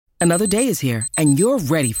Another day is here, and you're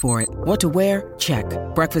ready for it. What to wear? Check.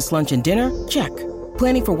 Breakfast, lunch, and dinner? Check.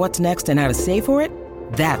 Planning for what's next and how to save for it?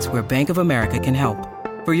 That's where Bank of America can help.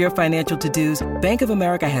 For your financial to-dos, Bank of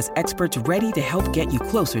America has experts ready to help get you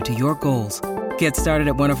closer to your goals. Get started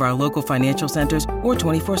at one of our local financial centers or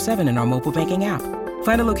 24/7 in our mobile banking app.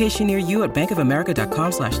 Find a location near you at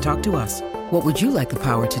bankofamerica.com/talktous. What would you like the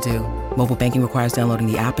power to do? Mobile banking requires downloading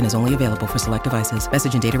the app and is only available for select devices.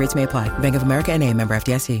 Message and data rates may apply. Bank of America N.A., member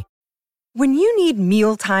FDIC. When you need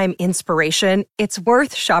mealtime inspiration, it's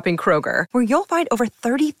worth shopping Kroger, where you'll find over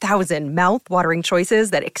 30,000 mouth-watering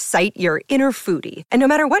choices that excite your inner foodie. And no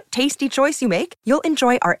matter what tasty choice you make, you'll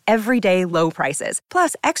enjoy our everyday low prices,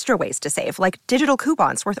 plus extra ways to save, like digital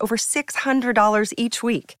coupons worth over $600 each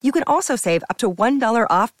week. You can also save up to $1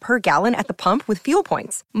 off per gallon at the pump with fuel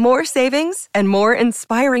points. More savings and more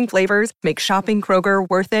inspiring flavors make shopping Kroger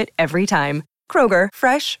worth it every time. Kroger,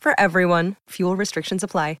 fresh for everyone. Fuel restrictions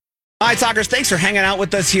apply. My Talkers, thanks for hanging out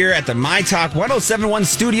with us here at the My Talk 1071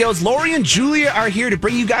 studios. Lori and Julia are here to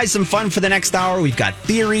bring you guys some fun for the next hour. We've got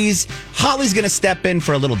theories. Holly's going to step in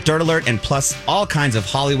for a little dirt alert, and plus all kinds of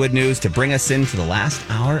Hollywood news to bring us into the last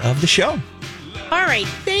hour of the show. All right.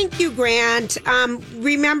 Thank you, Grant.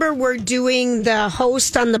 Remember, we're doing the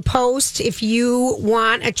host on the post. If you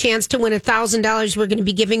want a chance to win $1,000, we're going to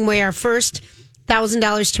be giving away our first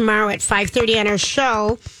 $1,000 tomorrow at 5:30 on our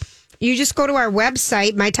show. You just go to our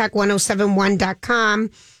website, mytalk1071.com,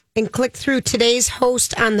 and click through. Today's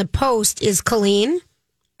host on the post is Colleen,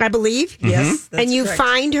 I believe. Yes, that's and you correct.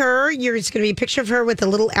 find her. It's going to be a picture of her with a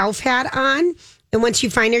little elf hat on. And once you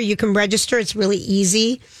find her, you can register. It's really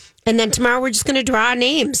easy. And then tomorrow, we're just going to draw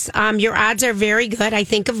names. Your odds are very good, I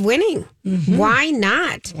think, of winning. Mm-hmm. Why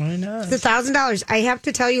not? Why not? It's $1,000. I have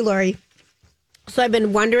to tell you, Lori. So I've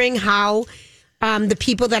been wondering how the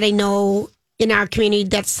people that I know in our community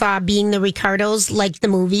that saw Being the Ricardos like the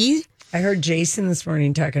movie. I heard Jason this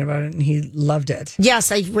morning talking about it, and he loved it.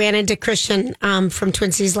 Yes, I ran into Christian from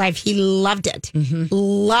Twin Cities Live. He loved it. Mm-hmm.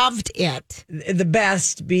 Loved it. The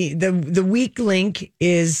best, the weak link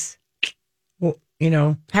is, well,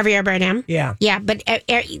 Javier Bardem. Yeah. Yeah, but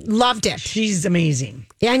loved it. She's amazing.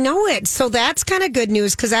 Yeah, I know it. So that's kind of good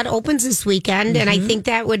news because that opens this weekend, and I think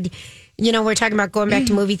that would... we're talking about going back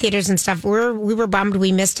to movie theaters and stuff. We were bummed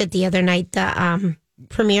we missed it the other night, the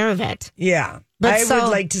premiere of it. Yeah. But I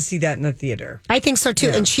would like to see that in the theater. I think so, too.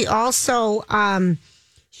 Yeah. And she also,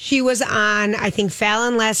 she was on, I think,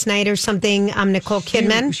 Fallon last night or something, Nicole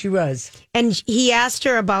Kidman. She was. And he asked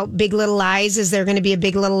her about Big Little Lies. Is there going to be a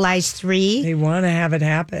Big Little Lies 3? They want to have it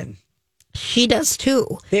happen. She does,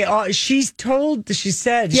 too. She told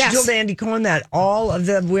Andy Cohen that all of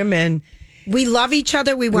the women... We love each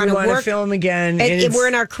other. We want to work. Film again. And we're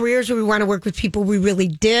in our careers where we want to work with people we really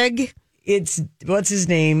dig. It's, what's his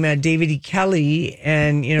name? David E. Kelly.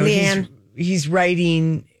 And, Leanne. He's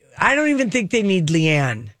writing. I don't even think they need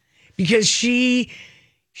Leanne because she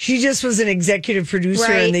just was an executive producer,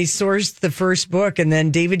 right. And they sourced the first book. And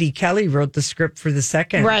then David E. Kelly wrote the script for the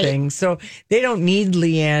second thing. So they don't need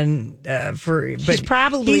Leanne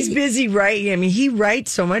but he's busy writing. I mean, he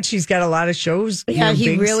writes so much. He's got a lot of shows. Yeah, he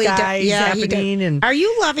Big really does. Yeah, happening. And are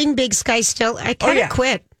you loving Big Sky still? I kind of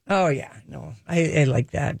quit. Oh, yeah. No, I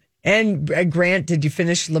like that. And Grant, did you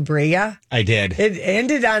finish La Brea? I did. It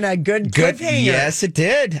ended on a good cliffhanger. Yes, it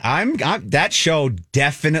did. That show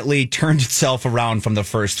definitely turned itself around from the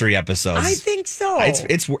first 3 episodes. I think so.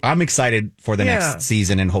 I'm excited for the next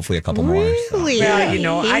season and hopefully a couple more. Really? So.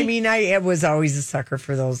 Well, I was always a sucker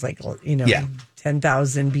for those,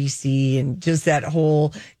 10,000 BC and just that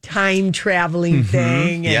whole time traveling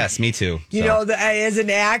thing. And, yes, me too. As an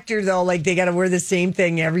actor, though, they got to wear the same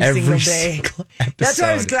thing every single day. That's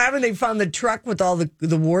why I was glad when they found the truck with all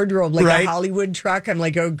the wardrobe, a Hollywood truck. I'm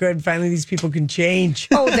like, oh, good. Finally, these people can change.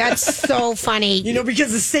 Oh, that's so funny.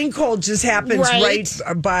 Because the sinkhole just happens right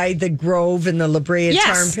by the Grove and the La Brea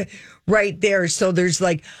Charm. Right there, so there's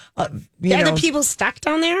are the people stuck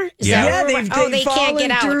down there? They've they can't get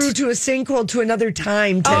out through to a sinkhole to another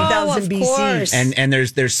time, 10,000 BC. Course. And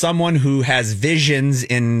there's someone who has visions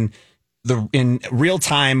in real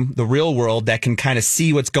time, the real world, that can kind of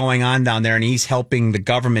see what's going on down there, and he's helping the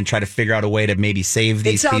government try to figure out a way to maybe save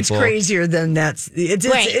these people. It sounds crazier than that.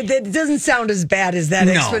 It doesn't sound as bad as that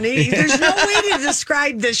explanation. There's no way to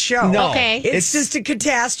describe this show. No. Okay. It's just a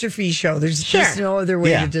catastrophe show. There's just no other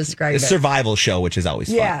way to describe it. A survival show, which is always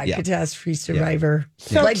fun. Yeah, catastrophe survivor.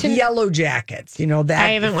 So Yellow Jackets. That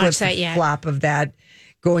I haven't watched that yet. Flop of that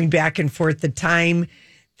going back and forth, the time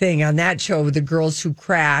thing on that show with the girls who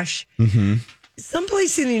crash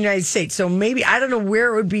someplace in the United States. So maybe, I don't know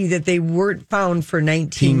where it would be that they weren't found for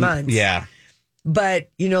 19 months. Yeah. But,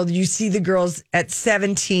 you see the girls at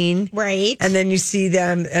 17. Right. And then you see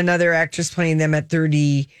them, another actress playing them at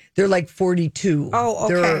 30. They're like 42. Oh,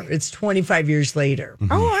 okay. It's 25 years later.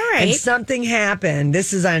 Oh, all right. And something happened.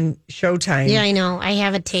 This is on Showtime. Yeah, I know. I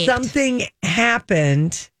have it taped. Something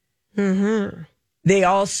happened. Mm-hmm. They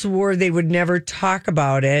all swore they would never talk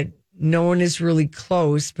about it. No one is really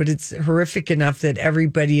close, but it's horrific enough that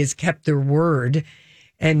everybody has kept their word.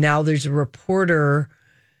 And now there's a reporter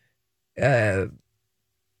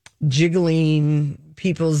jiggling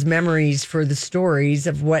people's memories for the stories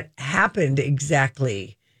of what happened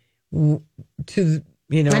exactly to,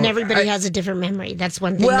 and everybody has a different memory. That's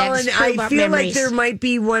one thing. Well, that's and true I about feel memories. like there might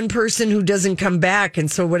be one person who doesn't come back.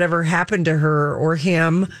 And so whatever happened to her or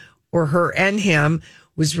him or her and him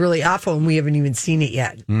was really awful. And we haven't even seen it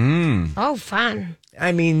yet. Oh, fun.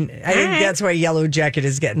 I mean, I think that's why Yellow Jacket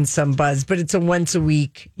is getting some buzz, but it's a once a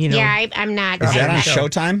week, Yeah, I'm not. Is that on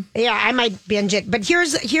Showtime? Yeah, I might binge it. But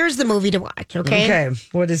here's the movie to watch, okay? Okay.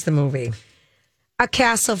 What is the movie? A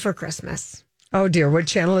Castle for Christmas. Oh, dear. What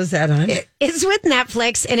channel is that on? It's with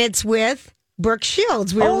Netflix, and it's with Brooke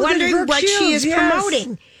Shields. We were wondering Brooke what she Shields, is yes.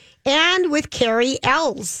 promoting. And with Carrie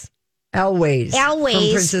Elwes.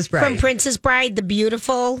 Elways. From Princess Bride, the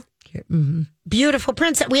beautiful, beautiful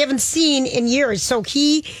princess we haven't seen in years. So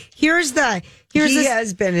he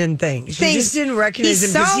has been in things. You just didn't recognize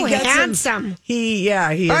he's him. So he handsome. He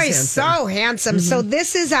is he's handsome. so handsome. So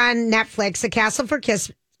this is on Netflix, A Castle for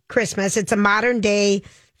Christmas. It's a modern day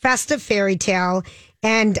festive fairy tale.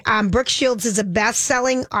 And Brooke Shields is a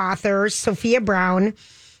best-selling author, Sophia Brown.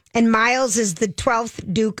 And Miles is the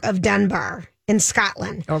 12th Duke of Dunbar in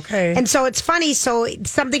Scotland. Okay. And so it's funny. So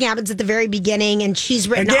something happens at the very beginning, and she's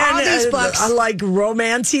written all these books. Like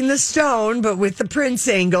Romancing the Stone, but with the prince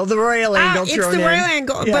angle, the royal angle it's thrown the in. royal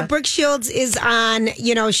angle. Yeah. But Brooke Shields is on,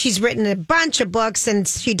 she's written a bunch of books, and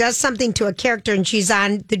she does something to a character, and she's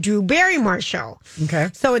on the Drew Barrymore show. Okay.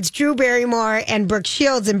 So it's Drew Barrymore and Brooke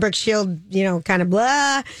Shields, kind of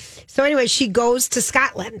blah. So anyway, she goes to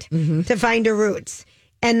Scotland to find her roots.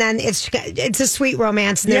 And then it's a sweet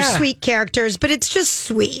romance, and there's sweet characters, but it's just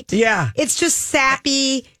sweet. Yeah. It's just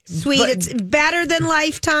sappy, sweet. It's better than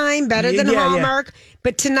Lifetime, better than Hallmark. Yeah.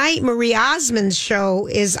 But tonight, Marie Osmond's show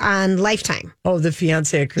is on Lifetime. Oh, the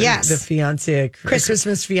fiance. Yes. The fiance.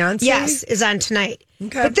 Christmas fiance? Yes, is on tonight.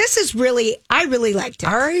 Okay. But this is I really liked it.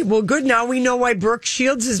 All right. Well, good. Now we know why Brooke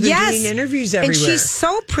Shields has been doing interviews everywhere. And she's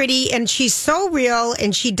so pretty and she's so real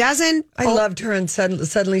and she doesn't. I loved her in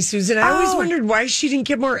Suddenly Susan. I always wondered why she didn't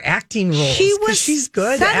get more acting roles. She's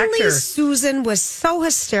good. Suddenly actor. Susan was so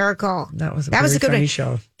hysterical. That was a good funny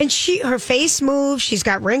show. And her face moves. She's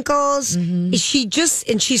got wrinkles.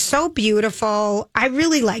 She's so beautiful. I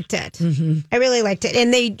really liked it. I really liked it.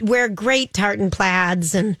 And they wear great tartan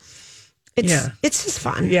plaids and. It's just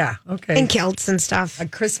fun. Yeah, okay. And kilts and stuff. A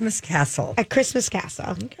Christmas Castle. Okay,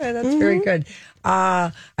 that's very good.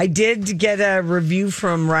 I did get a review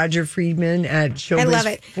from Roger Friedman at Showbiz I love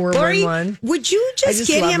it. 411. Lori, would you just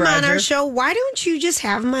get him Roger. on our show? Why don't you just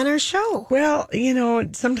have him on our show? Well,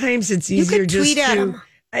 sometimes it's easier you could just tweet at to...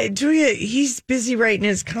 him. He's busy writing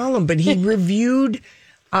his column, but he reviewed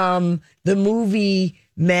the movie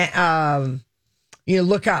Look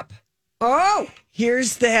Up. Oh!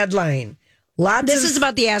 Here's the headline. This is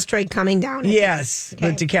about the asteroid coming down. Yes,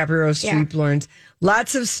 with DiCaprio, Streep, Lawrence.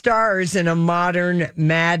 Lots of stars in a modern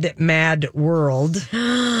mad world.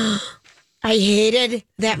 I hated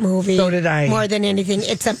that movie. So did I. More than anything.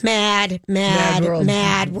 It's a mad world.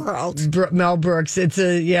 Mel Brooks. It's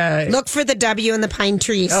Look for the W in the pine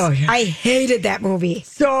trees. Oh, yeah. I hated that movie.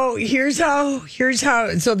 So here's how.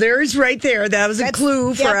 So there's right there. That was a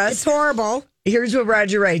clue for us. It's horrible. Here's what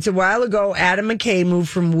Roger writes. A while ago, Adam McKay moved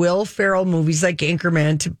from Will Ferrell movies like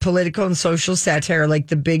Anchorman to political and social satire like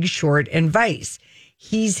The Big Short and Vice.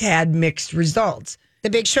 He's had mixed results.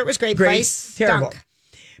 The Big Short was great. Vice, terrible. stunk.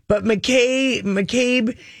 But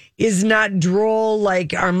McCabe is not droll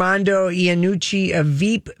like Armando Iannucci of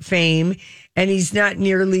Veep fame, and he's not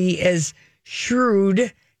nearly as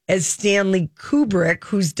shrewd as Stanley Kubrick,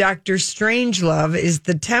 whose Dr. Strangelove is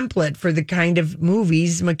the template for the kind of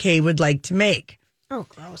movies McKay would like to make. Oh,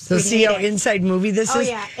 gross. So see how inside movie this is?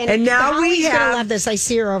 Yeah. And now we have... gonna love this. I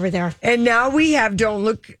see her over there. And now we have Don't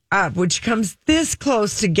Look Up, which comes this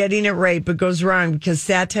close to getting it right, but goes wrong because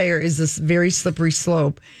satire is a very slippery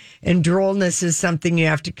slope and drollness is something you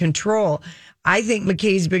have to control. I think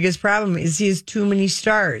McKay's biggest problem is he has too many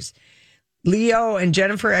stars. Leo and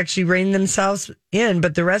Jennifer actually reined themselves in,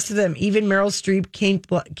 but the rest of them, even Meryl Streep, Kate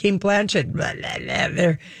Blanchett, blah, blah,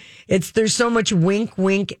 blah, there's so much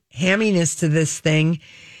wink hamminess to this thing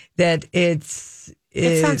that it's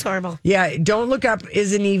It sounds horrible. Yeah, Don't Look Up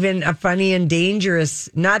isn't even a funny and dangerous.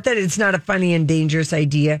 Not that it's not a funny and dangerous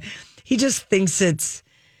idea. He just thinks it's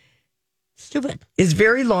stupid. Is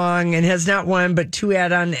very long and has not one but 2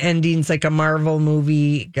 add-on endings like a Marvel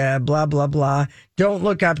movie. Blah blah blah. Don't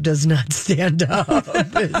Look Up does not stand up.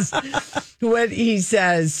 Is what he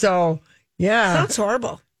says. So yeah, Sounds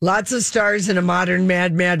horrible. lots of stars in a modern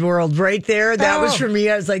mad world. Right there, that was for me.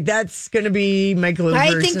 I was like, that's going to be Michael.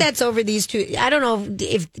 I think that's over these two. I don't know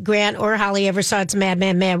if Grant or Holly ever saw It's a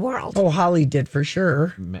Mad World. Oh, Holly did for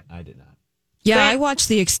sure. I did not. Yeah, I watched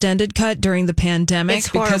the extended cut during the pandemic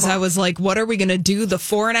because I was like, what are we going to do? The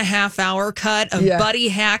 4.5 hour cut of Buddy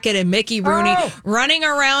Hackett and Mickey Rooney running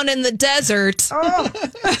around in the desert. Oh,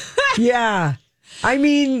 yeah. I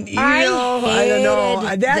mean, I don't know.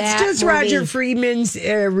 That's that just movie. Roger Freeman's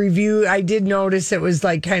review. I did notice it was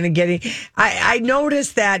like kind of getting. I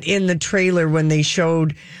noticed that in the trailer when they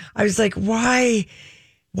showed. I was like, why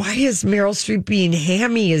is Meryl Streep being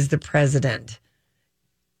hammy as the president?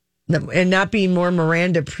 And not being more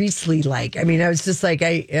Miranda Priestley like. I mean, I was just like,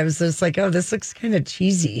 oh, this looks kind of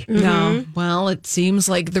cheesy. No, well, it seems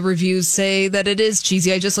like the reviews say that it is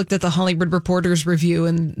cheesy. I just looked at the Hollywood Reporter's review,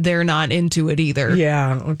 and they're not into it either.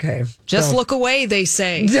 Yeah, okay. Just look away, they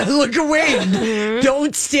say. Look away.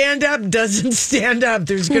 Don't stand up. Doesn't stand up.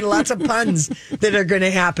 There's going to lots of puns that are going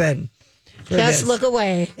to happen. Just look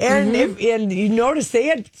away. And and you notice they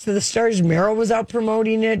had the stars. Meryl was out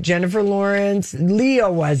promoting it. Jennifer Lawrence.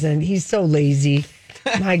 Leo wasn't. He's so lazy.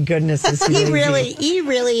 My goodness, is he lazy. He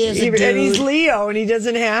really is a dude. And he's Leo, and he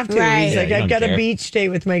doesn't have to. Right. He's like, Yeah, I've got care. a beach date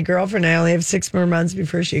with my girlfriend. I only have 6 more months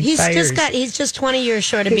before she expires. He's just 20 years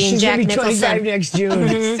short of being She's Jack gonna be 25 Nicholson. next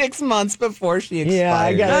June. 6 months before she expires. Yeah,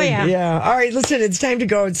 I got it. yeah. Yeah. All right, listen, it's time to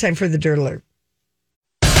go. It's time for the Dirt Alert.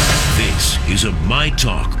 This is a My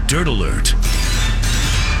Talk Dirt Alert.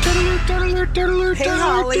 Hey,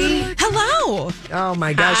 Holly. Hello. Oh,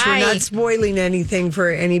 my gosh. Hi. We're not spoiling anything for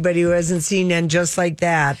anybody who hasn't seen And Just Like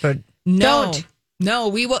That, but No,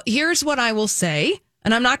 we will. Here's what I will say.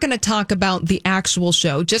 And I'm not going to talk about the actual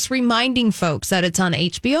show, just reminding folks that it's on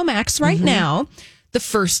HBO Max right now. The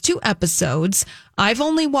first 2 episodes. I've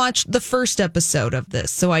only watched the first episode of this,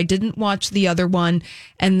 so I didn't watch the other one.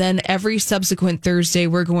 And then every subsequent Thursday,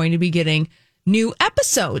 we're going to be getting new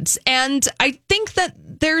episodes. And I think that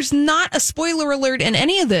there's not a spoiler alert in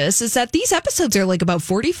any of this, is that these episodes are like about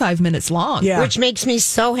 45 minutes long. yeah. Which makes me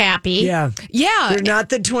so happy. Yeah. Yeah. They're not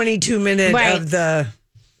the 22-minute Right. of the...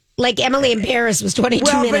 Like Emily in Paris was 22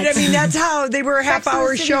 Well, minutes. but I mean, that's how they were Sex and the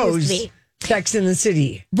half-hour City shows. used to be. Sex in the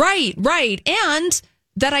City. Right. And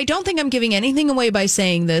that I don't think I'm giving anything away by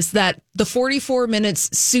saying this, that the 44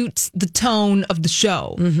 minutes suits the tone of the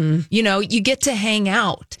show. Mm-hmm. You know, you get to hang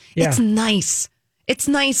out. Yeah. It's nice. It's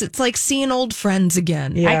nice. It's like seeing old friends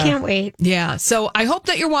again. Yeah. I can't wait. Yeah. So I hope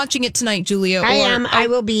that you're watching it tonight, Julia. I am. I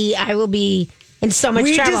will be in so much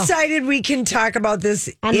We trouble. decided we can talk about this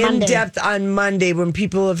On in Monday. depth on Monday when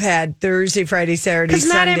people have had Thursday, Friday, Saturday, Because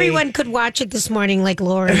Sunday. not everyone could watch it this morning like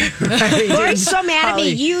Lauren. Right. Lauren's so mad at me.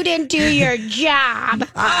 Holly. You didn't do your job.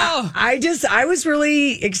 I was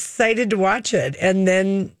really excited to watch it. And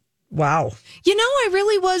then, wow. You know, I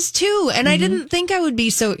really was too. And I didn't think I would be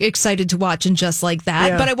so excited to watch and just like that.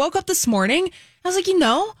 Yeah. But I woke up this morning. I was like, you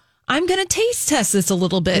know, I'm going to taste test this a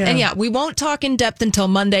little bit. Yeah. And yeah, we won't talk in depth until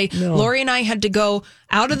Monday. No. Lori and I had to go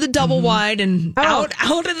out of the double wide and out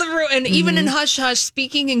of the room. And even in hush hush,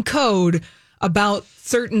 speaking in code about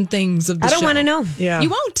certain things of the show. I don't want to know. Yeah.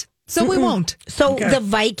 You won't. So we won't. So the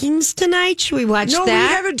Vikings tonight, should we watch No, that?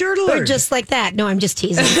 we have a dirt Or alert. just like that? No, I'm just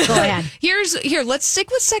teasing. Go ahead. Here, let's stick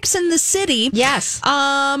with Sex in the City. Yes.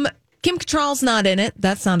 Kim Cattrall's not in it.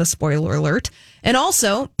 That's not a spoiler alert. And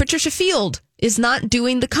also, Patricia Field is not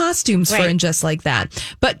doing the costumes for Right. And Just Like That.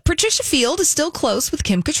 But Patricia Field is still close with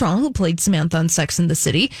Kim Cattrall, who played Samantha on Sex in the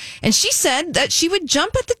City. And she said that she would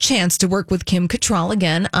jump at the chance to work with Kim Cattrall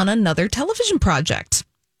again on another television project.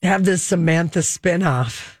 Have this Samantha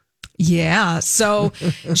spinoff. Yeah. So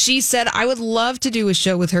she said, I would love to do a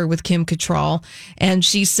show with her with Kim Cattrall. And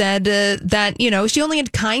she said that, you know, she only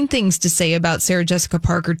had kind things to say about Sarah Jessica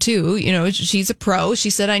Parker, too. You know, she's a pro. She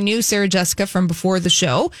said, I knew Sarah Jessica from before the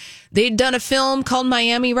show. They'd done a film called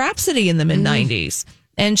Miami Rhapsody in the mid 90s.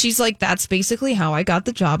 And she's like, that's basically how I got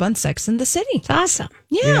the job on Sex and the City. It's awesome.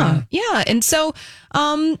 Yeah. And so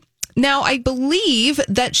now I believe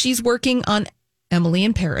that she's working on Emily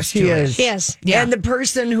in Paris. She Julia. is. Yes. Yeah. And the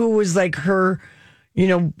person who was like her, you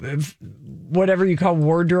know, whatever you call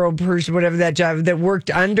wardrobe person, whatever that job that worked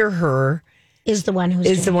under her Is the one who's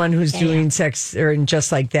is the doing one who's it. doing Sex or And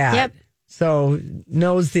Just Like That. Yep. So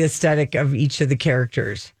knows the aesthetic of each of the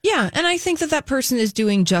characters. Yeah, and I think that person is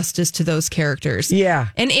doing justice to those characters. Yeah.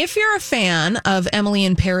 And if you're a fan of Emily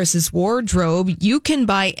in Paris's wardrobe, you can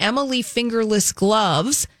buy Emily fingerless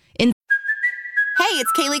gloves in. Hey,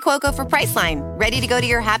 it's Kaylee Cuoco for Priceline. Ready to go to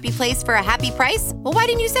your happy place for a happy price? Well, why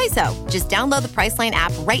didn't you say so? Just download the Priceline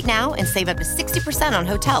app right now and save up to 60% on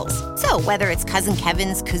hotels. So whether it's Cousin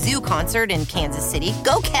Kevin's Kazoo concert in Kansas City,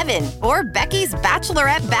 go Kevin, or Becky's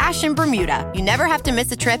Bachelorette Bash in Bermuda, you never have to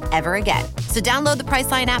miss a trip ever again. So download the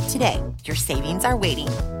Priceline app today. Your savings are waiting.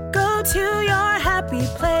 Go to your happy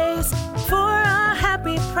place for a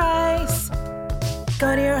happy price.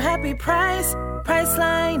 Go to your happy price,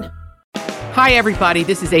 Priceline. Hi, everybody.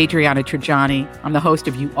 This is Adriana Trajani. I'm the host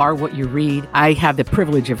of You Are What You Read. I have the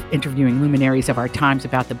privilege of interviewing luminaries of our times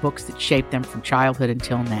about the books that shaped them from childhood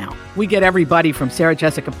until now. We get everybody from Sarah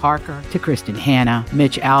Jessica Parker to Kristen Hanna,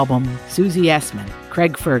 Mitch Albom, Susie Essman,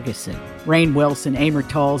 Craig Ferguson, Rainn Wilson, Amor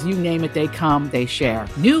Tolls, you name it, they come, they share.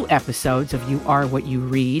 New episodes of You Are What You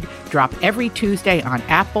Read drop every Tuesday on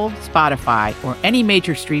Apple, Spotify, or any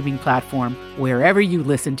major streaming platform wherever you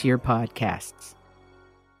listen to your podcasts.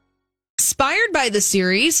 Inspired by the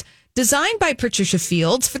series, designed by Patricia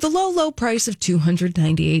Fields for the low price of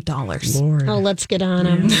 $298. Lord. Oh, let's get on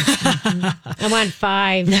them. I want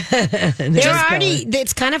 5. They're already.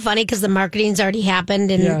 It's kind of funny because the marketing's already happened,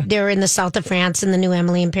 and they're in the south of France in the new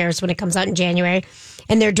Emily in Paris when it comes out in January,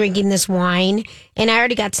 and they're drinking this wine. And I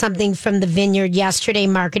already got something from the vineyard yesterday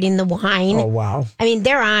marketing the wine. Oh, wow. I mean,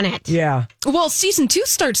 they're on it. Yeah. Well, season 2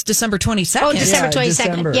 starts December 22nd. Oh, December 22nd.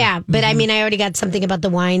 December. Yeah, but I mean, I already got something about the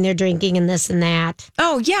wine they're drinking and this and that.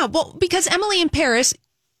 Oh, yeah. Well, because Emily in Paris,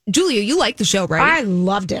 Julia, you like the show, right? I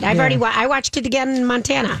loved it. I watched it again in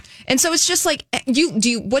Montana. And so it's just like,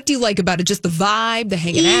 what do you like about it? Just the vibe, the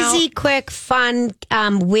hanging out? Easy, quick, fun,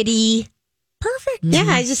 witty. Perfect. Yeah,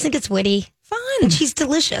 I just think it's witty. Fun. And she's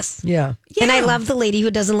delicious. Yeah. And I love the lady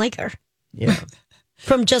who doesn't like her. Yeah.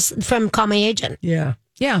 From Call My Agent. Yeah.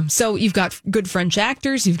 Yeah, so you've got good French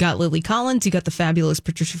actors. You've got Lily Collins. You got the fabulous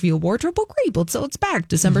Patricia Field wardrobe. Well, great. So it's back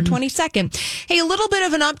December 22nd. Hey, a little bit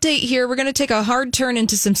of an update here. We're going to take a hard turn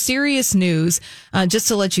into some serious news, just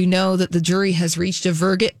to let you know that the jury has reached a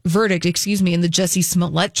verdict, in the Jussie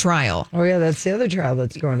Smollett trial. Oh, yeah, that's the other trial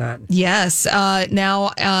that's going on. Yes. Now,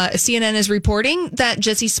 CNN is reporting that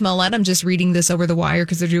Jussie Smollett, I'm just reading this over the wire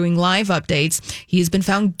because they're doing live updates. He has been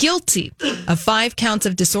found guilty of 5 counts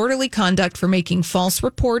of disorderly conduct for making false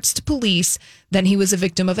reports to police that he was a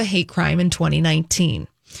victim of a hate crime in 2019.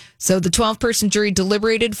 So the 12-person jury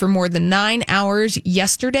deliberated for more than 9 hours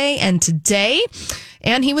yesterday and today,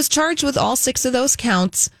 and he was charged with all 6 of those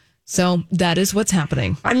counts. So that is what's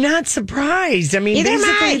happening. I'm not surprised. I mean,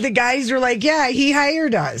 basically the guys were like, yeah, he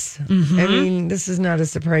hired us. Mm-hmm. I mean, this is not a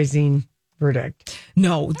surprising verdict.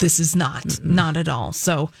 No, this is not. Not at all.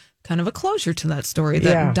 So kind of a closure to that story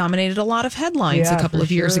that dominated a lot of headlines a couple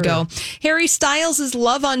of years ago. Harry Styles'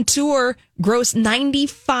 Love on Tour grossed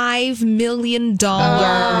 $95 million.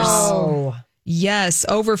 Oh. Yes,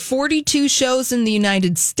 over 42 shows in the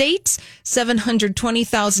United States,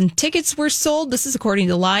 720,000 tickets were sold. This is according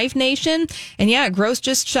to Live Nation. And yeah, it grossed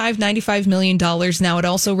just shy of $95 million. Now, it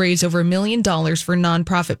also raised over $1 million for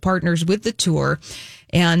nonprofit partners with the tour.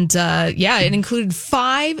 And it included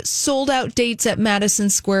 5 sold-out dates at Madison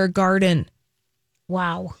Square Garden.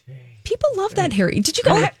 Wow. People love that, Harry. Did you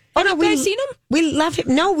guys, have you guys seen him? We love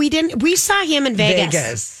him. No, we didn't. We saw him in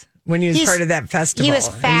Vegas. When he was part of that festival. He was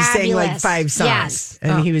fabulous. And he sang like 5 songs. Yes.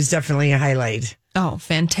 And he was definitely a highlight. Oh,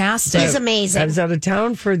 fantastic. He's amazing. I was out of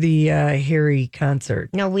town for the Harry concert.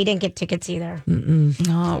 No, we didn't get tickets either.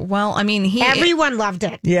 Oh, well, I mean, everyone loved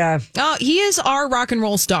it. Yeah. Oh, he is our rock and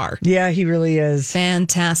roll star. Yeah, he really is.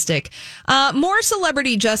 Fantastic. More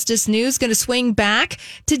celebrity justice news going to swing back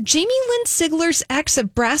to Jamie Lynn Sigler's ex,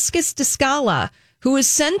 Abrascus Descala, who was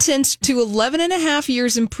sentenced to 11 and a half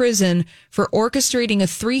years in prison for orchestrating a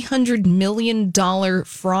 $300 million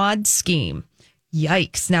fraud scheme.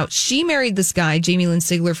 Yikes. Now, she married this guy, Jamie Lynn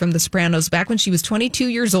Sigler from The Sopranos, back when she was 22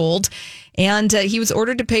 years old. And he was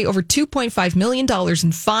ordered to pay over $2.5 million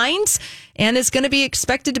in fines and is going to be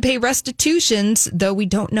expected to pay restitutions, though we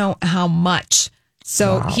don't know how much.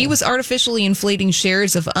 So he was artificially inflating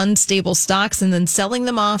shares of unstable stocks and then selling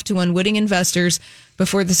them off to unwitting investors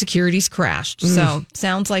before the securities crashed. So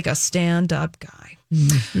sounds like a stand-up guy.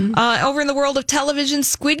 Over in the world of television,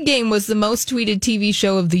 Squid Game was the most tweeted TV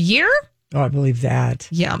show of the year. Oh, I believe that.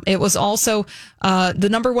 Yeah, it was also the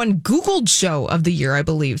number 1 Googled show of the year, I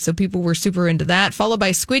believe. So people were super into that. Followed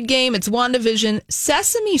by Squid Game, it's WandaVision,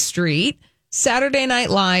 Sesame Street, Saturday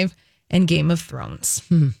Night Live, and Game of Thrones.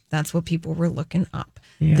 That's what people were looking up.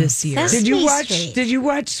 this year. Did you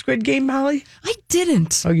watch Squid Game, Molly? I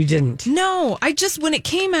didn't. Oh, you didn't? No, when it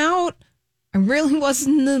came out, I really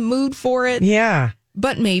wasn't in the mood for it. Yeah.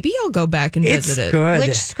 But maybe I'll go back and visit it. It's good.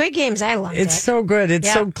 Which Squid Games, I love it. It's so good.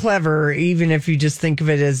 It's so clever, even if you just think of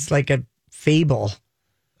it as like a fable.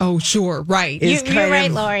 Oh, sure. Right. You're right,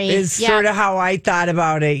 Lori. It's sort of how I thought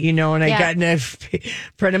about it, and I got in a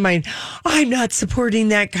friend of mine, I'm not supporting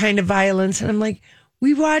that kind of violence. And I'm like,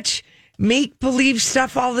 we watch make-believe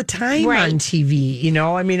stuff all the time on TV,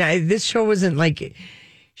 I mean, this show wasn't like...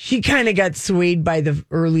 She kind of got swayed by the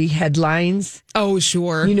early headlines. Oh,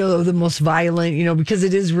 sure. The most violent, because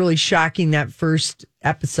it is really shocking, that first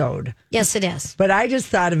episode. Yes, it is. But I just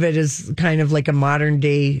thought of it as kind of like a modern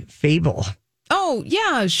day fable. Oh,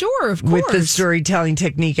 yeah, sure, of course. With the storytelling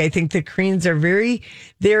technique. I think the Koreans are very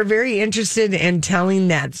interested in telling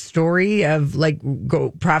that story of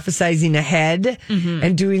prophesizing ahead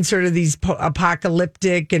and doing sort of these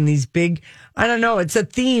apocalyptic and these big, I don't know, it's a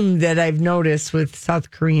theme that I've noticed with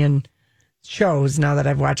South Korean shows now that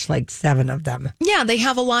I've watched 7 of them. Yeah, they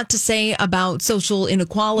have a lot to say about social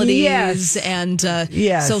inequalities and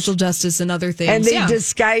social justice and other things. And they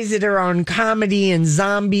disguise it around comedy and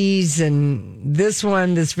zombies and this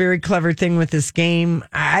very clever thing with this game.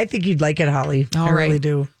 I think you'd like it, Holly. I really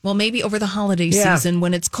do. Well, maybe over the holiday season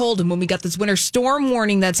when it's cold and when we got this winter storm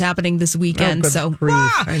warning that's happening this weekend.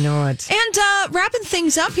 I know it. And wrapping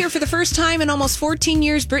things up here for the first time in almost 14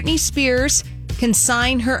 years, Britney Spears can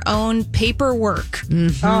sign her own paperwork.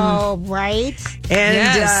 Mm-hmm. Oh, right.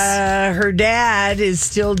 And her dad is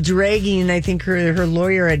still dragging. I think her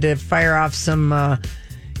lawyer had to fire off some,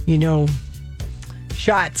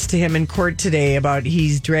 shots to him in court today about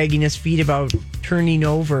he's dragging his feet about turning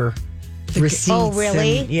over receipts. Oh,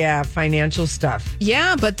 really? And, financial stuff.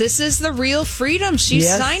 Yeah, but this is the real freedom. She's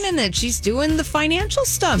signing it. She's doing the financial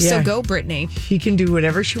stuff. Yeah. So go, Britney. She can do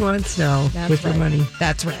whatever she wants now with her money.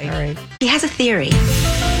 That's right. All right. He has a theory.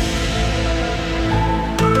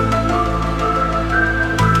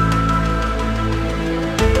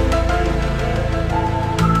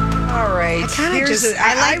 All right.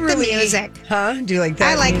 I like the music. Huh? Do you like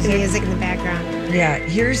that? I like the music in the background. Yeah.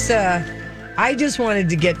 I just wanted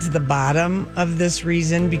to get to the bottom of this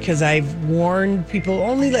reason because I've warned people,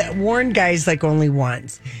 warned guys only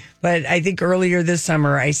once. But I think earlier this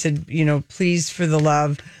summer I said, please, for the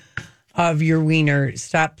love of your wiener,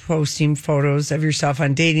 stop posting photos of yourself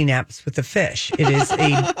on dating apps with a fish. It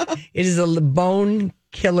is a bone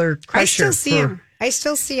killer crusher. I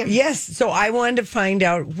still see him. Yes. So I wanted to find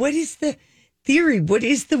out, what is the theory? What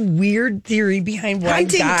is the weird theory behind why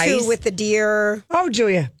Hunting guys... too with the deer. Oh,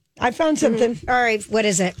 Julia. I found something. All right. What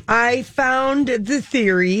is it? I found the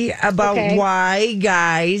theory about why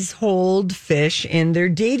guys hold fish in their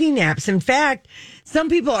dating apps. In fact, some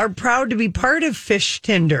people are proud to be part of Fish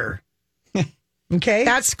Tinder. Okay?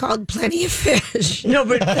 That's called Plenty of Fish. No,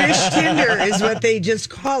 but Fish Tinder is what they just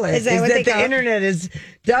call it. Is that what they call it? The internet has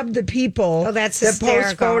dubbed the people that hysterical.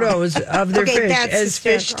 post photos of their fish as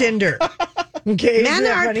hysterical. Fish Tinder. Okay, men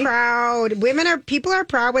are proud. People are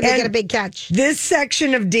proud when they get a big catch. This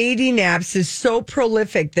section of dating apps is so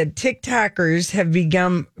prolific that TikTokers have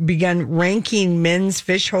begun ranking men's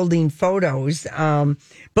fish holding photos.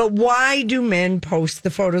 But why do men post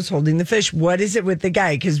the photos holding the fish? What is it with the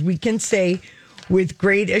guy? Because we can say with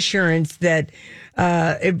great assurance that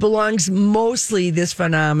it belongs mostly, this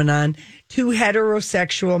phenomenon, to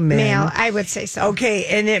heterosexual men. Male, I would say so. Okay,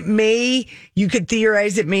 and you could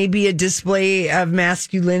theorize it may be a display of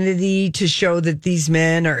masculinity to show that these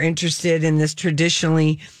men are interested in this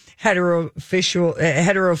traditionally heterosexual.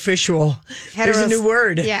 There's a new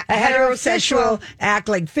word. Yeah, a heterosexual act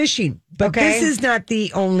like fishing. But this is not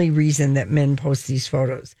the only reason that men post these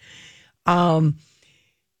photos.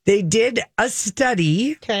 They did a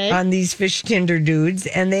study on these Fish Tinder dudes,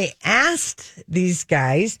 and they asked these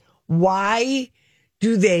guys, why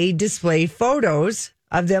do they display photos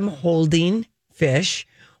of them holding fish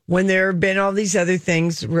when there have been all these other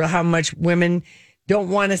things, how much women don't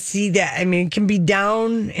want to see that? I mean, it can be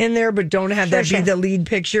down in there, but don't have that be the lead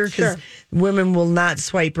picture because women will not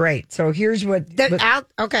swipe right. So here's what...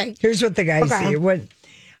 Here's what the guys say.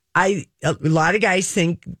 A lot of guys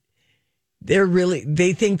think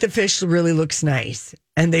they think the fish really looks nice.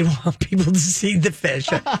 And they want people to see the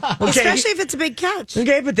fish. Okay. Especially if it's a big catch.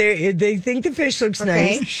 Okay, but they think the fish looks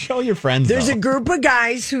nice. Show your friends. There's a group of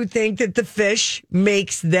guys who think that the fish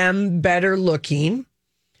makes them better looking.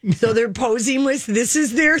 So they're posing with, this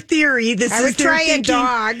is their theory. I would try a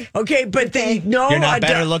dog. Okay, but you're not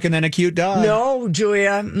better looking than a cute dog. No,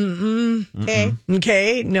 Julia. Okay.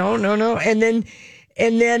 Okay, no. And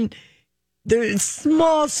then the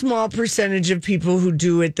small percentage of people who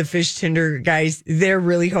do it, the fish tender guys, they're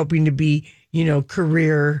really hoping to be,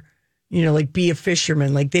 career, like be a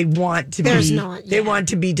fisherman. Like they want to they want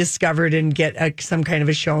to be discovered and get some kind of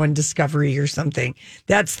a show on Discovery or something.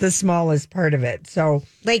 That's the smallest part of it. So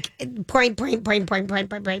like point, 0,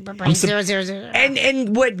 0, 0.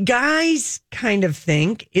 And what guys kind of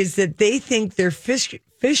think is that they think their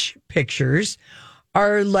fish pictures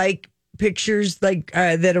are like pictures like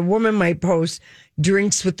that a woman might post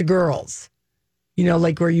drinks with the girls,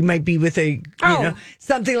 like where you might be with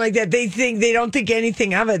something like that. They don't think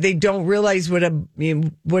anything of it. They don't realize what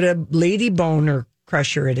a lady boner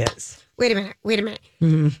crusher it is. Wait a minute.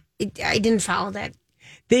 Mm-hmm. I didn't follow that.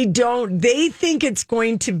 They don't. They think it's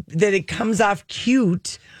that it comes off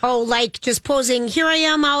cute. Oh, like just posing. Here I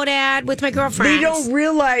am out with my girlfriend. They don't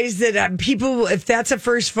realize that people, if that's a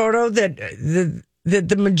first photo, that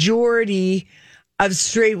the majority of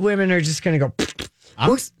straight women are just going to go.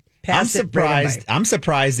 I'm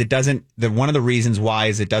surprised it doesn't. One of the reasons why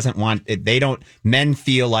is it doesn't want it. Men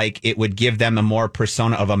feel like it would give them a more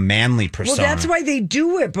persona of a manly persona. Well, that's why they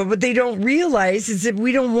do it. But what they don't realize is that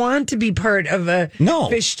we don't want to be part of a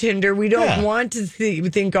fish tender. We don't want to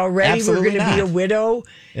think already Absolutely we're going to be a widow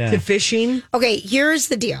to fishing. Okay, here's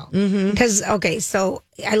the deal. Because so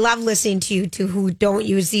I love listening to you two who don't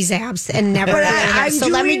use these apps and never.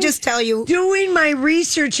 Let me just tell you, doing my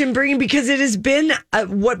research and bringing, because it has been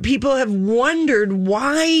what people have wondered.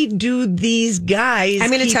 Why do these guys?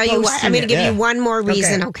 I'm going to tell you what. I'm going to give you one more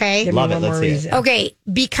reason. Okay, love it. Let's see it. Okay,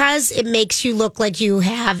 because it makes you look like you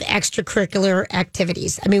have extracurricular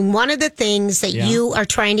activities. I mean, one of the things that you are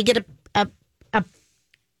trying to get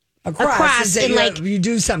across is in like you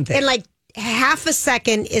do something in like half a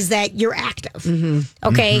second is that you're active.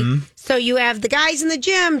 Okay. So you have the guys in the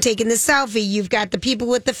gym taking the selfie. You've got the people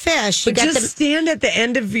with the fish. You got stand at the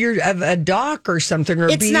end of a dock or something, or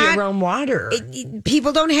be around water.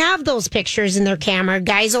 People don't have those pictures in their camera.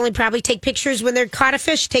 Guys only probably take pictures when they're caught a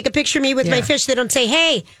fish. Take a picture of me with my fish. They don't say,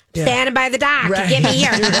 "Hey, standing by the dock, get me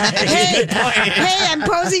here." Hey, I'm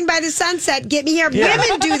posing by the sunset. Get me here.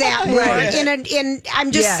 Women do that more.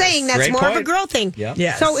 I'm just saying that's more of a girl thing.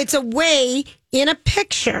 So it's a way in a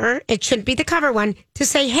picture. It shouldn't be the cover one to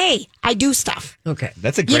say, "Hey, I do stuff." Okay,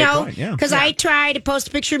 that's a great point. Yeah, because I try to post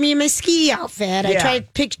a picture of me in my ski outfit. I try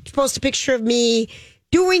to post a picture of me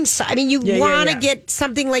doing so. I mean, you want to get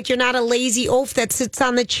something like you're not a lazy oaf that sits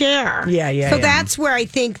on the chair. So that's where I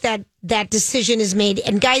think that decision is made,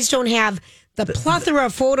 and guys don't have the plethora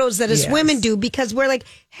of photos that us women do, because we're like,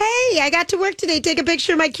 "Hey, I got to work today. Take a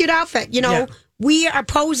picture of my cute outfit." We are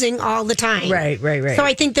posing all the time. Right. So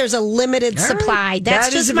I think there's a limited supply.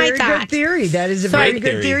 That's just my thought. That is a very good theory. That is a very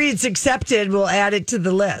good theory. It's accepted. We'll add it to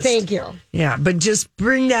the list. Thank you. Yeah, but just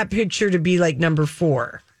bring that picture to be like number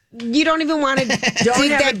 4. You don't even want to dig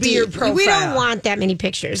that deep. Your profile. We don't want that many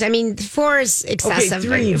pictures. I mean, 4 is excessive.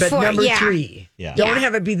 Okay, 3, but number 3. Yeah. Don't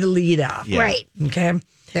have it be the lead off. Yeah. Right. Okay.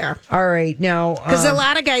 There. All right. Now, because a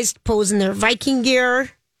lot of guys pose in their Viking gear,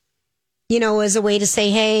 as a way to say,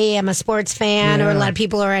 "Hey, I'm a sports fan," or a lot of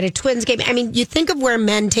people are at a Twins game. I mean, you think of where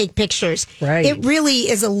men take pictures. Right. It really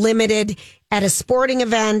is a limited at a sporting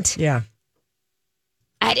event. Yeah.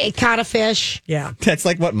 I caught a fish. Yeah. That's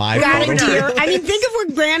like what my got photo a deer. I mean, think of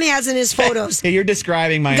what Grant has in his photos. You're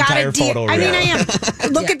describing my entire photo. I mean, I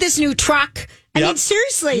am. Look at this new truck. I mean,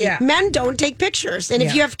 seriously, men don't take pictures. And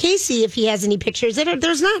if you have Casey, if he has any pictures,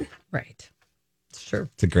 there's none. Right. It's true.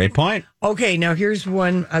 It's a great point. Okay, now here's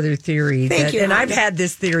one other theory. Thank you, and I've had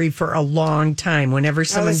this theory for a long time. Whenever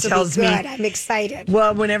someone tells me, I'm excited.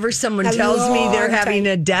 Well, whenever someone tells me they're having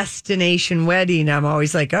a destination wedding, I'm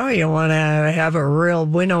always like, "Oh, you want to have a real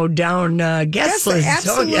winnowed down guest list?"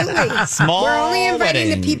 Absolutely. Small We're only inviting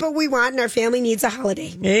wedding. the people we want, and our family needs a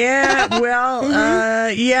holiday. Yeah.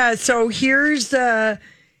 Well, So here's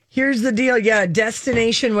the deal. Yeah,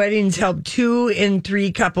 destination weddings help 2 in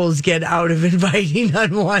 3 couples get out of inviting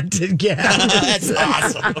unwanted guests. That's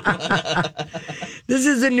awesome. This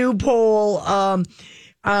is a new poll.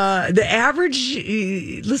 The average,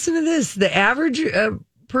 listen to this, the average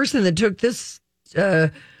person that took this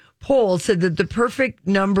poll said that the perfect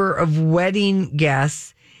number of wedding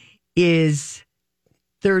guests is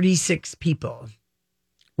 36 people,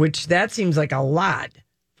 which that seems like a lot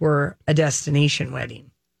for a destination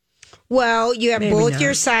wedding. Well, you have both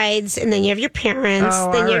your sides, and then you have your parents,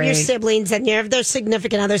 then you have your siblings, and you have their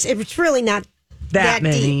significant others. It's really not that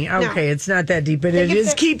many. Deep. Okay, it's not that deep, but it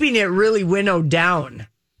is keeping it really winnowed down.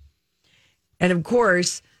 And of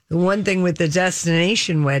course, the one thing with the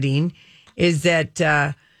destination wedding is that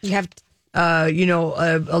you have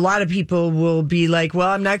a lot of people will be like, well,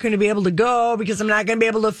 I'm not going to be able to go because I'm not going to be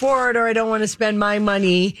able to afford, or I don't want to spend my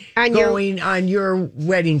money on your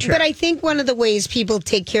wedding trip. But I think one of the ways people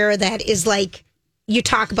take care of that is like you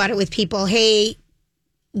talk about it with people. Hey,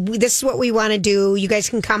 this is what we want to do. You guys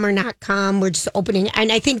can come or not come. We're just opening.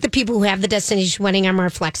 And I think the people who have the destination wedding are more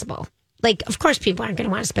flexible. Like, of course, people aren't going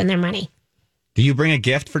to want to spend their money. Do you bring a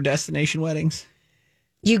gift for destination weddings?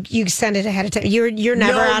 You send it ahead of time. You're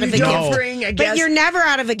never out of a gift. Bring a but you're never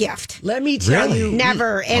out of a gift. Let me tell you.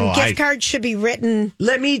 Never. And gift cards should be written.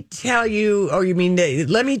 Let me tell you,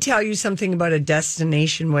 let me tell you something about a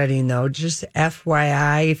destination wedding, though. Just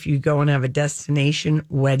FYI, if you go and have a destination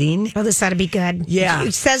wedding. Oh, this ought to be good. Yeah.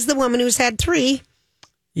 Says the woman who's had 3.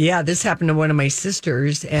 Yeah, this happened to one of my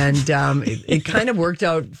sisters, and it kind of worked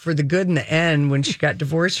out for the good in the end when she got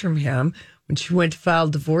divorced from him. When she went to file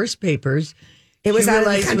divorce papers, it was out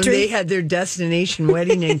of the country. When they had their destination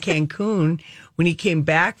wedding in Cancun, when he came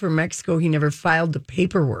back from Mexico, he never filed the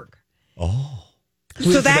paperwork. Oh.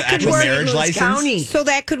 So that could work. Marriage license? So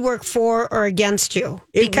that could work for or against you.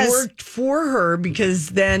 It worked for her because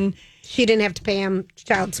then she didn't have to pay him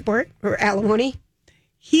child support or alimony.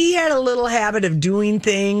 He had a little habit of doing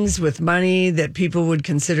things with money that people would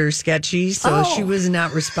consider sketchy, so she was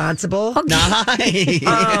not responsible. Okay.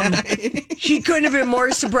 Nice. She couldn't have been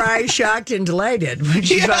more surprised, shocked, and delighted when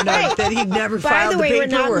she found out that he'd never filed the paperwork.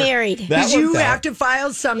 By the way, we're not married. Because you have to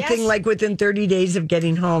file something like within 30 days of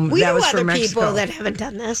getting home. We that know was other from Mexico. people that haven't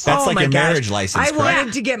done this. That's like a marriage license. I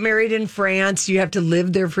wanted to get married in France. You have to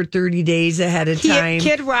live there for 30 days ahead of time.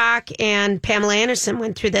 Kid Rock and Pamela Anderson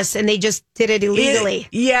went through this, and they just did it illegally.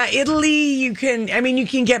 Italy, you can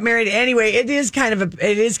get married anyway. It is kind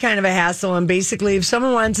of a hassle, and basically, if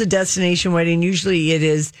someone wants a destination wedding, usually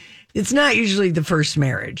it's not usually the first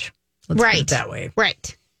marriage. Let's put it that way.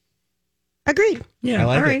 Right. Agreed. Yeah.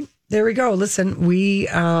 All right. There we go. Listen, we've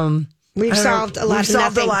solved a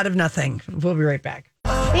lot of nothing. We'll be right back.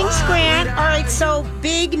 Thanks, Grant. All right, so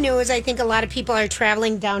big news. I think a lot of people are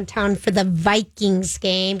traveling downtown for the Vikings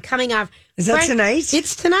game coming off. Is that tonight?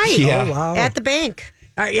 It's tonight. Yeah. Oh, wow. At the bank.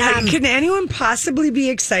 Can anyone possibly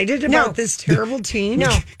be excited about this terrible team?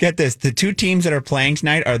 No. Get this. The 2 teams that are playing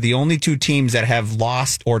tonight are the only 2 teams that have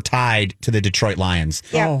lost or tied to the Detroit Lions.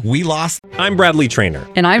 Yeah. We lost. I'm Bradley Trainer.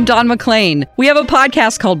 And I'm Don McClain. We have a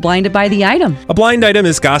podcast called Blinded by the Item. A blind item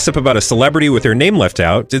is gossip about a celebrity with their name left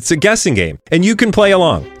out. It's a guessing game, and you can play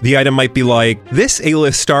along. The item might be like, this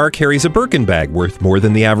A-list star carries a Birkin bag worth more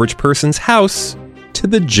than the average person's house to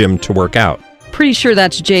the gym to work out. Pretty sure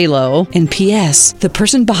that's J-Lo. And P.S. the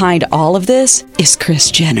person behind all of this is Kris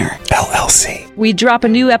Jenner, LLC. We drop a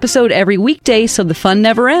new episode every weekday so the fun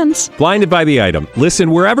never ends. Blinded by the Item.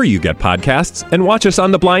 Listen wherever you get podcasts and watch us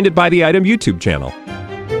on the Blinded by the Item YouTube channel.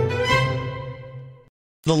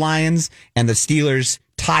 The Lions and the Steelers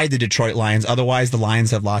tied the Detroit Lions. Otherwise, the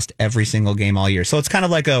Lions have lost every single game all year. So it's kind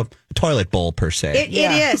of like a toilet bowl, per se. It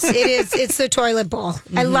is. It's the toilet bowl.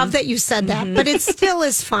 Mm-hmm. I love that you said that. But it still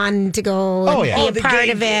is fun to go and be a part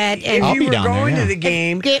of it. And if you were going to the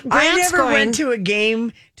game, I never went to a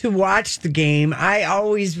game to watch the game. I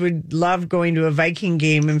always would love going to a Viking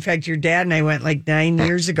game. In fact, your dad and I went like 9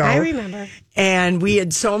 years ago. I remember. And we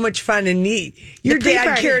had so much fun. And your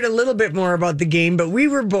dad cared a little bit more about the game, but we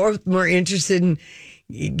were both more interested in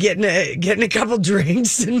getting a couple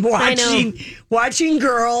drinks and watching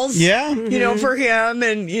girls. Yeah. For him.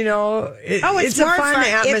 And, it's a fun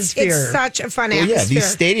atmosphere. It's such a fun atmosphere. Yeah,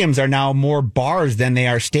 these stadiums are now more bars than they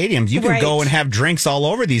are stadiums. You can go and have drinks all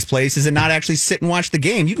over these places and not actually sit and watch the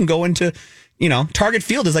game. You can go into, Target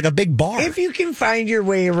Field is like a big bar. If you can find your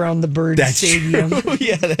way around the Bird Stadium. True.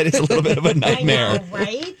 Yeah, that is a little bit of a nightmare. I know,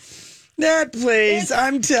 right? That place,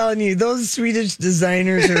 I'm telling you, those Swedish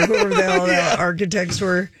designers or whoever the hell the architects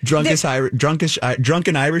were.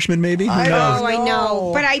 Drunken Irishman, maybe? I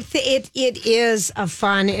know. But it is a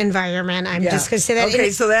fun environment. I'm just going to say that.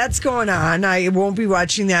 Okay, so that's going on. I won't be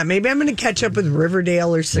watching that. Maybe I'm going to catch up with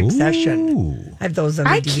Riverdale or Succession. Ooh. I have those on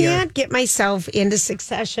the I can't get myself into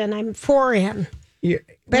Succession. I'm 4 in.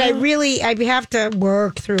 But I have to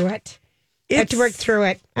work through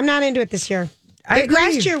it. I'm not into it this year.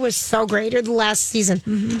 Last year was so great, or the last season.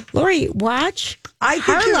 Mm-hmm. Lori, watch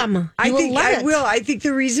Harlem. I will. I think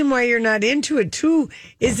the reason why you're not into it, too,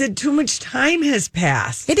 is that too much time has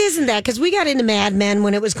passed. It isn't that, because we got into Mad Men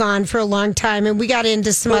when it was gone for a long time, and we got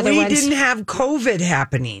into some other ones. We didn't have COVID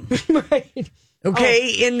happening. Right.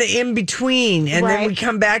 Okay, in the in-between. And then we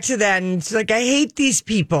come back to that, and it's like, I hate these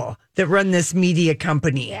people that run this media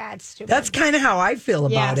company. Yeah, it's stupid. That's kind of how I feel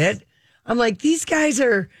about it. I'm like, these guys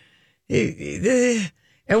are...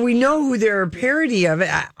 And we know who they're a parody of.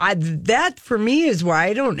 That, for me, is why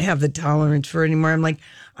I don't have the tolerance for it anymore. I'm like,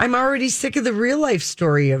 I'm already sick of the real life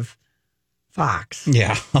story of Fox.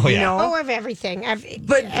 Yeah. Oh, yeah. You know? Of everything.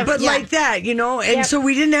 But like that, and so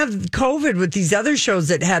we didn't have COVID with these other shows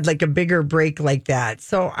that had like a bigger break like that.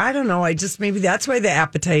 So I don't know. Maybe that's why the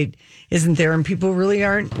appetite isn't there and people really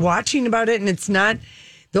aren't watching about it. And it's not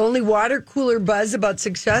the only water cooler buzz about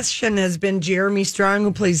Succession has been Jeremy Strong,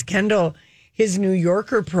 who plays Kendall, his New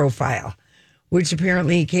Yorker profile, which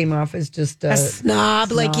apparently came off as just a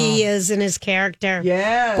snob like he is in his character.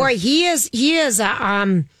 Yeah. Boy, he is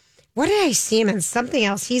what did I see him in? Something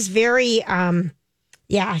else. He's very, My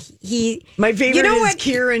favorite is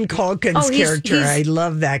Kieran Culkin's character. I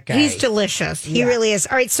love that guy. He's delicious. He really is.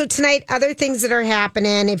 All right, so tonight, other things that are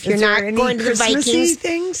happening. If you're not going to the Vikings,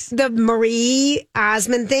 things? The Marie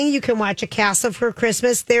Osmond thing, you can watch A Castle for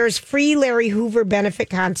Christmas. There's free Larry Hoover benefit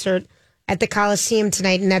concert at the Coliseum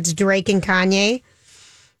tonight, and that's Drake and Kanye.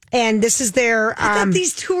 And this is their. I thought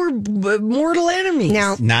these two were mortal enemies.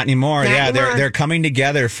 No, not anymore. They're coming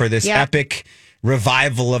together for this epic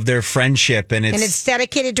revival of their friendship, and it's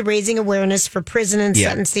dedicated to raising awareness for prison and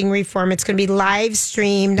sentencing reform. It's going to be live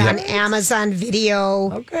streamed on Amazon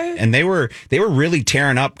Video. Okay, and they were really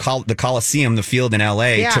tearing up the Coliseum, the field in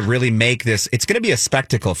L.A. to really make this. It's going to be a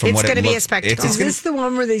spectacle. It's going to be a spectacle. Is this the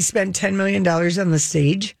one where they spent $10 million on the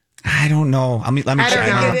stage? I don't know. Let me check.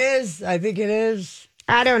 I think it is.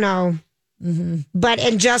 I don't know. Mm-hmm. But,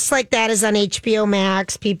 and Just Like That is on HBO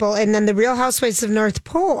Max, people. And then The Real Housewives of North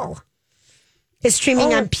Pole is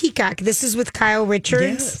streaming on Peacock. This is with Kyle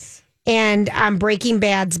Richards and Breaking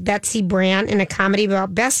Bad's Betsy Brandt in a comedy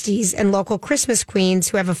about besties and local Christmas queens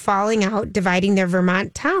who have a falling out dividing their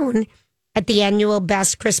Vermont town at the annual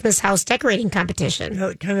Best Christmas House Decorating Competition.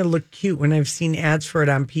 It kind of looked cute when I've seen ads for it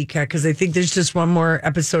on Peacock because I think there's just one more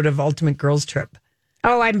episode of Ultimate Girls Trip.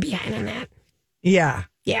 Oh, I'm behind on that. Yeah.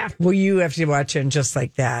 Yeah. Well, you have to watch it Just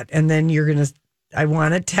Like That. And then I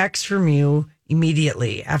want a text from you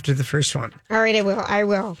immediately after the first one. All right, I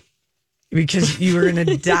will. Because you are going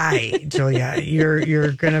to die, Julia.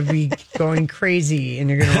 You're going to be going crazy and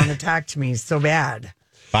you're going to want to talk to me so bad.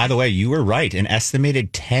 By the way, you were right. An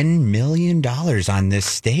estimated $10 million on this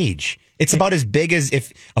stage. It's about as big as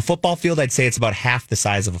if a football field, I'd say it's about half the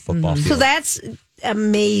size of a football field. So that's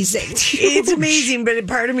amazing. It's amazing, but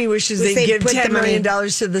part of me wishes they'd give $10 million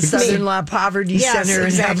to the Southern Law Poverty Center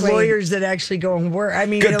and have lawyers that actually go and work. I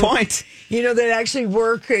mean, good point. That actually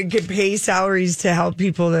work and could pay salaries to help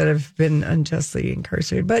people that have been unjustly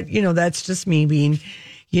incarcerated. But, that's just me being,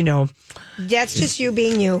 That's just you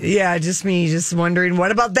being you. Yeah, just me, just wondering,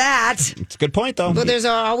 what about that? It's a good point, though. But there's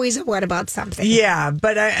always a what about something. Yeah,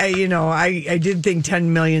 but I did think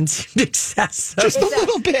 10 million seemed excessive. Just a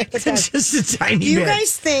little bit. Just a tiny bit. Do you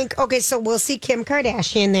guys think, so we'll see Kim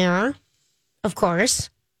Kardashian there, of course.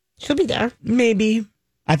 She'll be there. Maybe.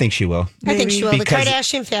 I think she will. I think she will. The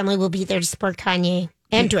Kardashian family will be there to support Kanye.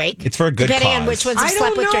 And Drake. It's for a good cause. Depending on which one's I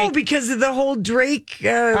don't know, because of the whole Drake,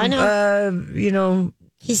 I know.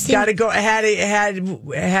 He's got to go.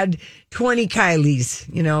 Had 20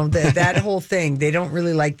 Kylies. That whole thing. They don't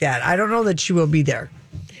really like that. I don't know that she will be there.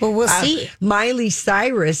 Well, we'll see. Miley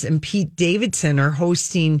Cyrus and Pete Davidson are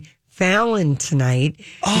hosting Fallon tonight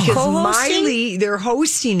because co-hosting? they're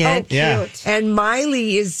hosting it. Oh, cute. And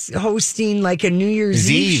Miley is hosting like a New Year's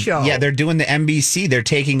Eve show. Yeah, they're doing the NBC. They're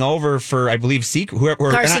taking over for, I believe,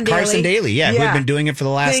 Carson Daly. Yeah, who have been doing it for the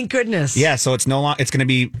last. Thank goodness. Yeah, so it's no longer. It's going to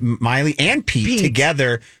be Miley and Pete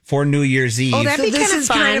together for New Year's Eve. Oh, that'd be this kind is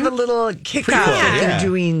of fun. kind of a little kickoff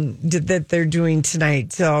that they're doing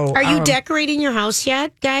tonight. So, are you decorating your house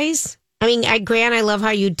yet, guys? I mean, Grant, I love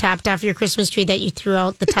how you topped off your Christmas tree that you threw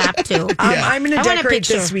out the top to. I'm going to decorate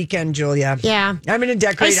this weekend, Julia. Yeah. I'm going to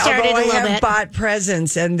decorate. Although I have bought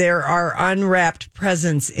presents, and there are unwrapped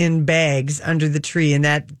presents in bags under the tree, and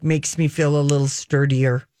that makes me feel a little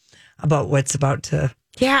sturdier about what's about to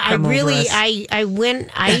come over us.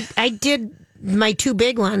 I did my 2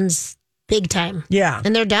 big ones big time. Yeah.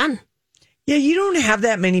 And they're done. Yeah, you don't have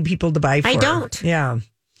that many people to buy for. I don't. Yeah.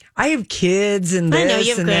 I have kids and this. I know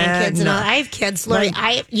you have grandkids and all. I have kids, Lori.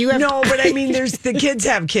 No, but I mean, the kids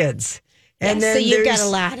have kids. And then so you've got a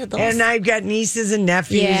lot of those. And I've got nieces and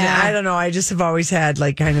nephews. Yeah. And I don't know. I just have always had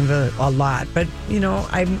kind of a lot. But,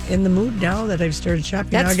 I'm in the mood now that I've started shopping.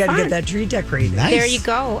 That's now I got to fun. get that tree decorated. Nice. There you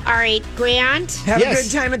go. All right, Grant. Have a good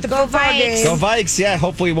time at the football game. Go Vikes. Yeah,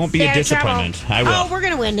 hopefully it won't be a disappointment. I will. Oh, we're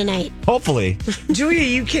going to win tonight. Hopefully. Julia,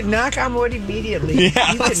 you can knock on wood immediately.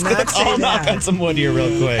 Yeah, let's all knock on some wood here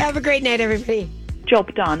real quick. Have a great night, everybody.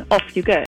 Job done. Off you go.